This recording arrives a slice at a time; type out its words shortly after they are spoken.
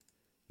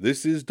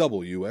This is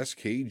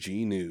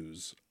WSKG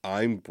News.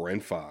 I'm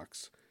Brent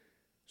Fox.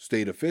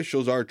 State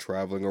officials are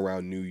traveling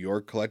around New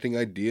York collecting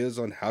ideas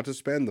on how to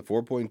spend the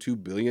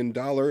 $4.2 billion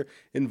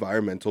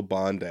Environmental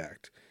Bond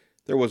Act.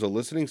 There was a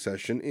listening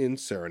session in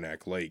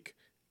Saranac Lake.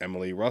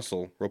 Emily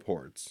Russell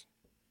reports.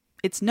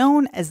 It's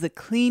known as the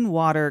Clean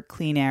Water,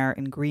 Clean Air,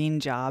 and Green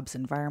Jobs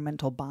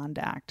Environmental Bond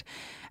Act,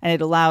 and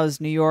it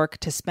allows New York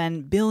to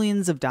spend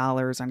billions of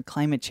dollars on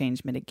climate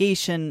change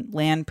mitigation,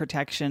 land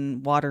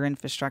protection, water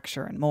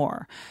infrastructure, and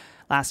more.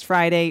 Last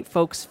Friday,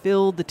 folks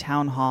filled the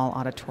Town Hall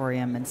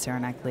Auditorium in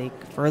Saranac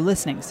Lake for a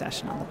listening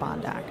session on the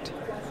Bond Act.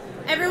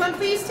 Everyone,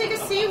 please take a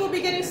seat. We'll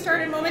be getting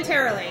started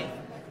momentarily.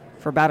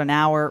 For about an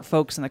hour,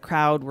 folks in the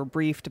crowd were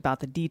briefed about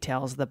the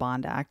details of the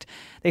Bond Act.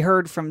 They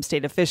heard from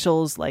state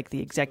officials like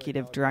the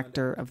executive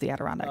director of the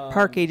Adirondack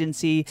Park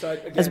Agency,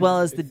 as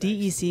well as the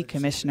DEC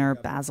Commissioner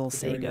Basil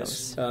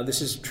Sagos. This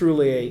is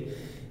truly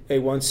a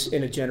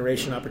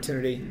once-in-a-generation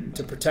opportunity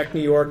to protect New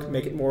York,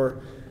 make it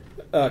more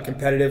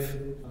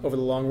competitive over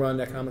the long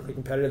run, economically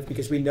competitive,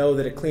 because we know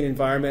that a clean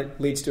environment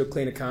leads to a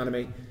clean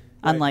economy.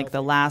 Unlike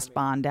the last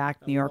Bond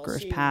Act New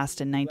Yorkers passed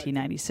in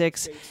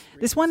 1996,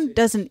 this one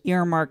doesn't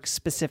earmark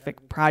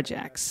specific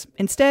projects.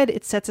 Instead,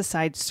 it sets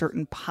aside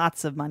certain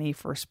pots of money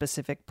for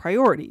specific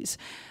priorities.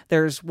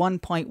 There's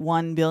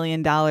 $1.1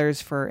 billion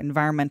for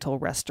environmental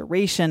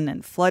restoration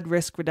and flood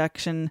risk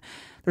reduction.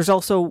 There's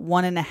also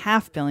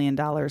 $1.5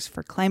 billion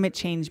for climate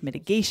change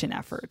mitigation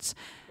efforts.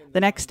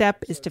 The next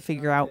step is to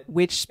figure out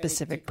which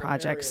specific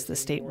projects the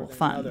state will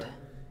fund.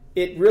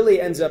 It really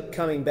ends up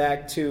coming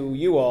back to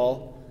you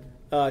all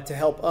to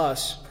help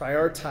us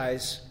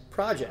prioritize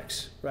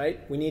projects, right?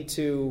 We need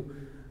to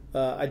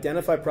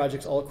identify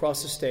projects all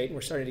across the state, and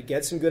we're starting to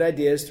get some good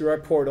ideas through our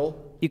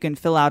portal. You can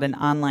fill out an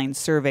online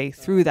survey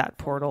through that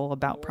portal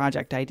about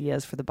project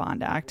ideas for the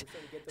Bond Act.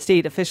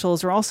 State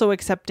officials are also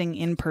accepting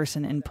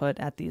in-person input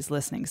at these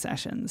listening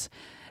sessions.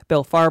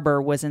 Bill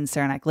Farber was in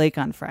Saranac Lake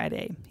on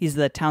Friday. He's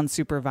the town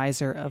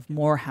supervisor of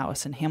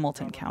Morehouse in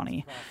Hamilton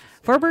County.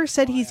 Farber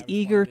said he's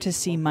eager to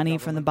see money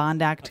from the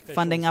Bond Act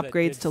funding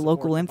upgrades to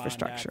local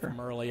infrastructure.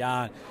 Early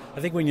on, I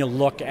think when you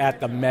look at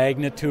the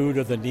magnitude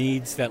of the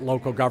needs that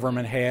local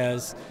government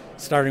has,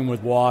 starting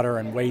with water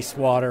and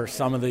wastewater,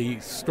 some of the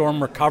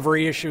storm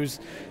recovery issues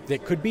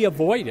that could be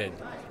avoided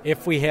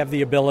if we have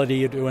the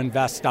ability to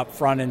invest up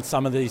front in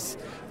some of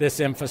this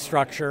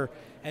infrastructure.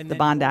 The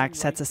Bond Act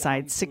sets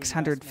aside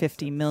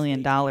 $650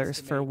 million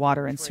for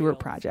water and sewer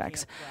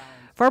projects.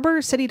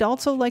 Farber said he'd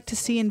also like to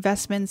see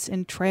investments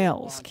in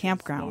trails,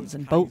 campgrounds,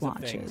 and boat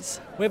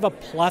launches. We have a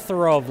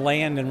plethora of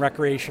land and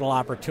recreational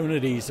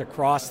opportunities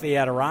across the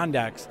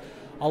Adirondacks.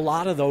 A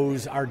lot of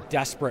those are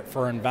desperate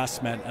for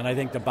investment, and I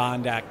think the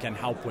Bond Act can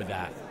help with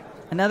that.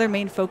 Another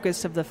main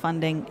focus of the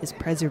funding is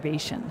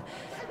preservation.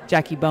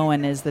 Jackie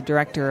Bowen is the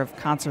director of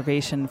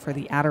conservation for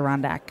the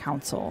Adirondack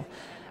Council.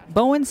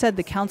 Bowen said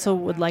the council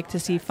would like to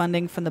see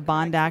funding from the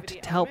Bond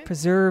Act to help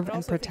preserve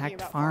and protect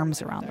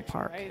farms around the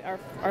park.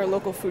 Our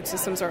local food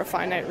systems are a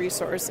finite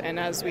resource, and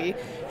as we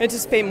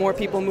anticipate more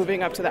people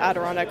moving up to the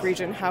Adirondack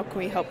region, how can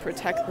we help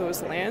protect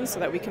those lands so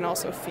that we can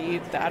also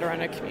feed the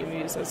Adirondack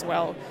communities as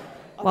well?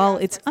 While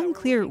it's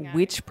unclear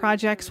which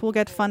projects will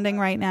get funding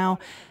right now,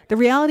 the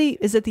reality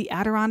is that the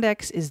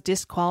Adirondacks is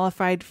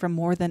disqualified from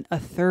more than a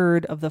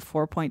third of the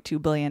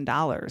 $4.2 billion.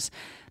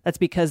 That's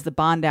because the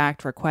Bond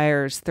Act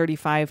requires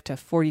 35 to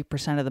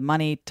 40% of the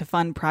money to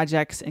fund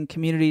projects in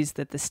communities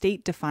that the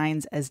state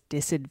defines as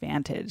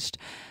disadvantaged.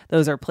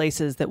 Those are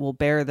places that will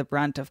bear the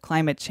brunt of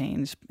climate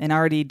change and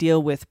already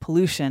deal with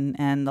pollution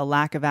and the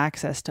lack of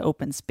access to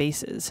open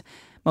spaces.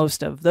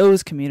 Most of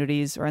those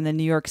communities are in the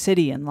New York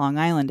City and Long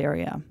Island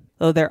area,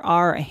 though there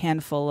are a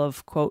handful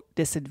of, quote,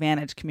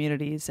 disadvantaged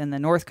communities in the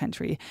North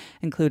Country,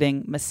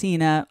 including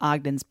Messina,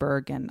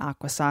 Ogdensburg, and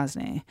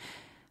Akwesasne.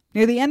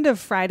 Near the end of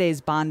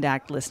Friday's Bond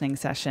Act listening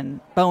session,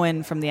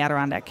 Bowen from the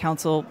Adirondack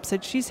Council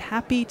said she's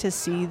happy to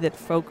see that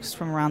folks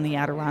from around the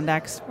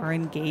Adirondacks are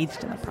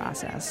engaged in the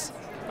process.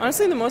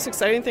 Honestly, the most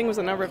exciting thing was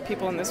the number of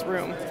people in this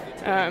room.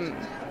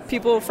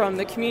 People from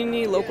the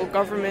community, local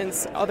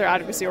governments, other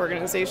advocacy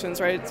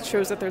organizations, right? It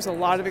shows that there's a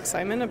lot of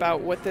excitement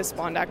about what this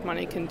Bond Act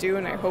money can do,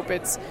 and I hope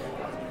it's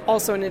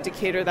also an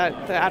indicator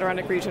that the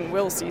Adirondack region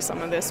will see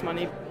some of this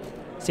money.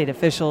 State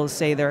officials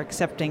say they're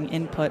accepting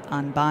input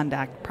on Bond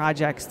Act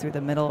projects through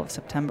the middle of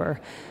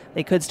September.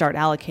 They could start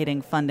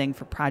allocating funding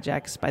for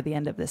projects by the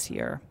end of this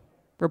year.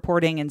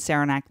 Reporting in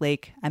Saranac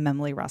Lake, I'm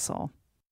Emily Russell.